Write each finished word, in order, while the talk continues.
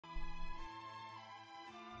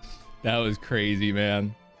That was crazy,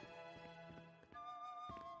 man.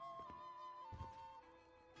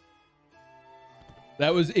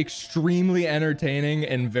 That was extremely entertaining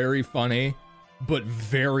and very funny, but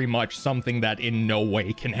very much something that in no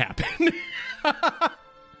way can happen.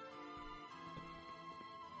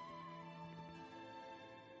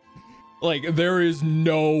 Like, there is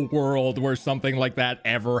no world where something like that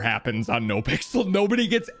ever happens on NoPixel. Nobody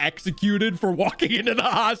gets executed for walking into the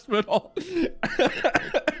hospital.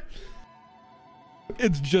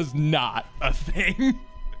 It's just not a thing.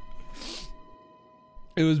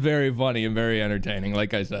 It was very funny and very entertaining,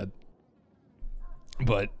 like I said.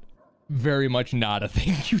 But very much not a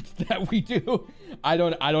thing that we do. I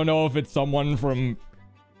don't know if it's someone from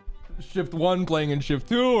Shift 1 playing in Shift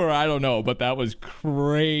 2, or I don't know, but that was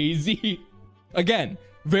crazy. Again,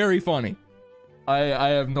 very funny. I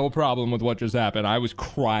have no problem with what just happened. I was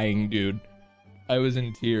crying, dude. I was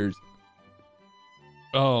in tears.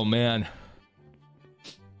 Oh, man.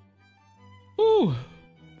 Ooh.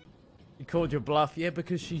 You called your bluff, yeah,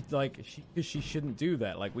 because she shouldn't do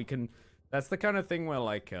that. Like, we can, that's the kind of thing where,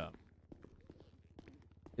 like,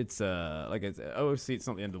 it's obviously it's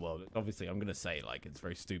not the end of the world. Obviously, I'm gonna say, like, it's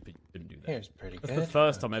very stupid. You shouldn't do that. Here's pretty good. That's the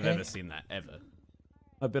first time I've ever seen that, ever.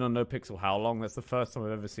 I've been on NoPixel how long? That's the first time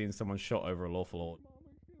I've ever seen someone shot over a lawful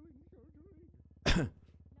order.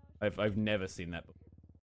 I've never seen that before.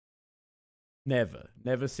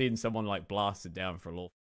 Never seen someone, like, blasted down for a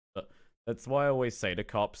lawful order. But that's why I always say to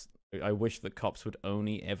cops, I wish that cops would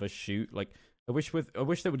only ever shoot. Like, I wish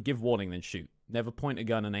they would give warning then shoot. Never point a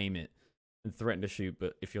gun and aim it and threaten to shoot,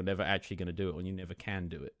 but if you're never actually going to do it, when you never can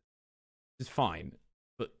do it, it's fine.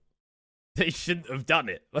 But they shouldn't have done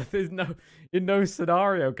it. Like, there's in no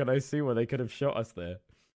scenario can I see where they could have shot us there.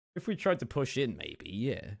 If we tried to push in, maybe,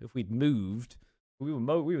 yeah. If we'd moved, we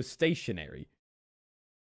were stationary.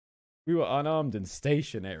 We were unarmed and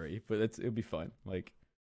stationary, but it would be fine. Like,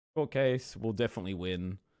 court case, we'll definitely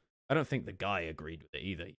win. I don't think the guy agreed with it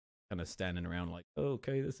either. Kind of standing around like, oh,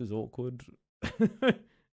 okay, this is awkward.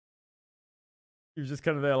 He was just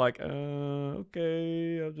kind of there like,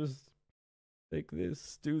 okay, I'll just take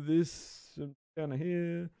this, do this, I'm kind of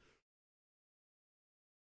here.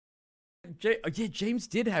 Yeah, James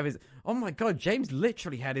did have his, oh my god, James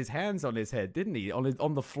literally had his hands on his head, didn't he?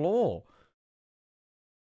 On the floor.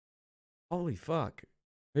 Holy fuck.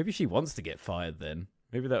 Maybe she wants to get fired then.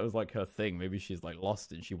 Maybe that was like her thing. Maybe she's like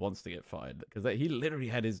lost and she wants to get fired. Because he literally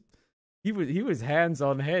had his, he was hands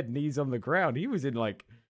on head, knees on the ground. He was in like,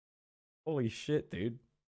 holy shit, dude.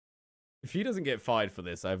 If he doesn't get fired for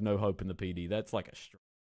this, I have no hope in the PD. That's like a strike.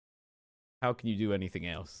 How can you do anything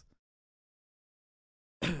else?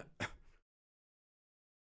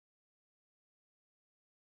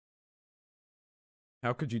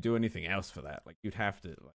 How could you do anything else for that? Like, you'd have to,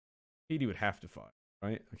 like, PD would have to fire,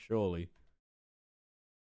 right? Surely.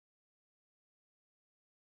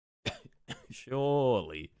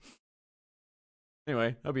 Surely.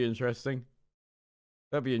 Anyway, that'll be interesting.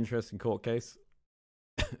 That'd be an interesting court case.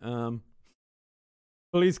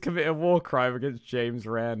 Police commit a war crime against James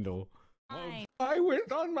Randall. I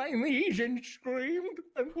went on my knees and screamed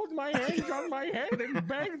and put my hands on my head and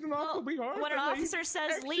begged not to be hurt. When an officer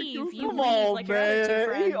says leave, you Come leave on, like your other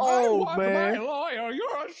two friends. My lawyer,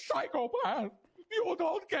 you're a psychopath. You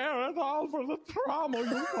don't care at all for the trauma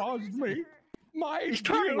you caused me. My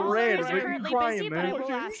turning dear red. friend He's making me cry, busy, but I man. was will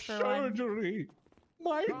in ask for one. surgery.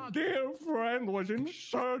 My dear friend was in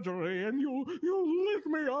surgery, and you lit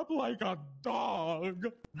me up like a dog.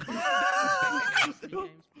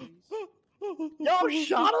 Yo,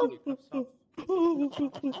 shot him! You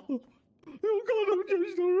could have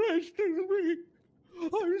just arrested me.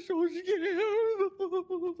 I'm so scared.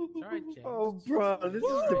 Oh, bro, this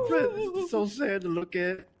is depressing. This is so sad to look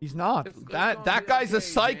at. He's not. That guy's a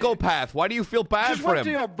psychopath. Why do you feel bad Just for wait him?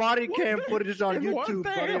 till your body cam footage on YouTube,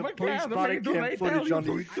 buddy. Police body cam footage on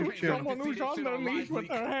the YouTube channel. Someone who's on their knees with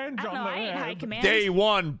their hands I don't on know, their I ain't high head. command. Day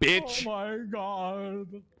one, bitch. Oh my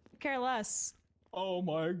god. Care less. Oh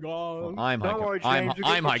my god. I'm Don't worry, high, James, you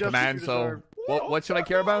I'm get the high justice command, you so deserve. what should I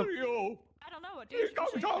care about? Are you? I don't know what He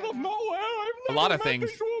comes out of nowhere. I've A lot never of met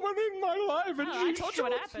things. this woman in my life, and I she told you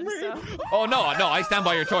what shoots happened, me. so. Oh no, I stand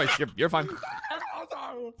by your choice. You're fine.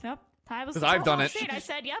 Yep. I was 'Cause I've done it. I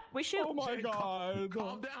said, yep, we shoot. Oh my god.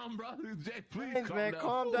 Calm down, bro. Jay, please Thanks, man.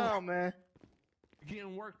 Calm down, man. You're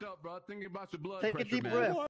getting worked up, bro. Thinking about your blood Take a pressure, deep man. breath.